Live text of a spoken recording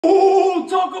Ooh,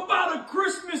 talk about a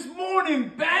Christmas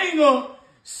morning banger.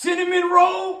 Cinnamon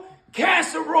roll,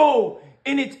 casserole,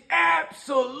 and it's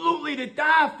absolutely to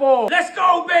die for. Let's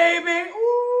go, baby.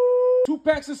 Ooh. 2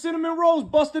 packs of cinnamon rolls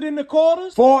busted into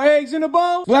quarters, 4 eggs in a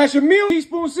bowl, splash of milk,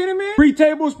 teaspoon cinnamon, 3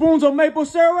 tablespoons of maple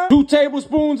syrup, 2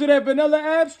 tablespoons of that vanilla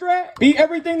abstract. Beat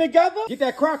everything together, get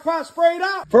that crock pot sprayed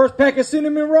out. First pack of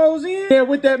cinnamon rolls in, there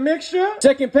with that mixture.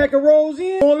 Second pack of rolls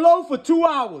in, on low for 2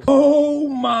 hours. Oh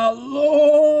my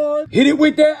Lord. Hit it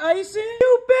with that icing.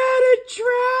 You better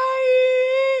try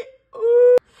it.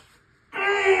 Ooh.